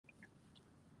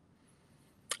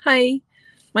Hi,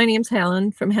 my name's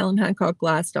Helen from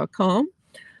HelenHancockGlass.com.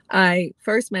 I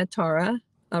first met Tara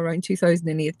around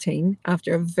 2018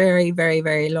 after a very, very,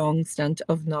 very long stint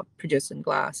of not producing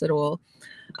glass at all.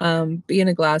 Being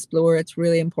a glass blower, it's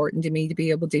really important to me to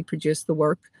be able to produce the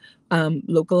work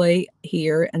locally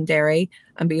here in Derry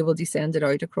and be able to send it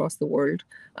out across the world.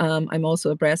 I'm also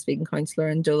a breastfeeding counsellor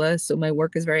and doula, so my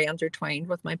work is very intertwined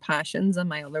with my passions and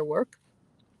my other work.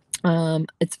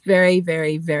 It's very,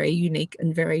 very, very unique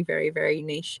and very, very, very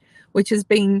niche, which has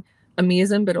been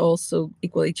amazing, but also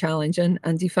equally challenging.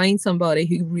 And to find somebody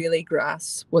who really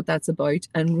grasps what that's about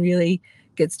and really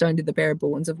gets down to the bare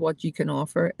bones of what you can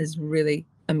offer is really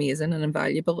amazing and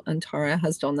invaluable. And Tara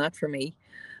has done that for me.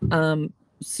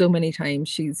 So many times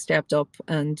she's stepped up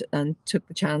and took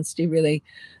the chance to really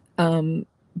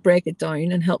break it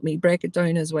down and help me break it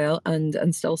down as well, and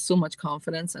instill so much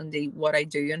confidence in what I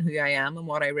do and who I am and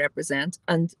what I represent.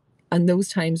 And those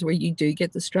times where you do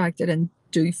get distracted and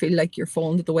do feel like you're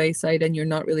falling to the wayside and you're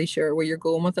not really sure where you're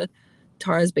going with it,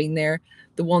 Tara's been there.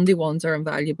 The one-to-ones are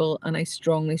invaluable, and I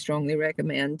strongly, strongly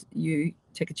recommend you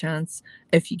take a chance.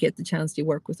 If you get the chance to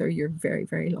work with her, you're very,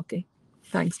 very lucky.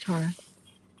 Thanks, Tara.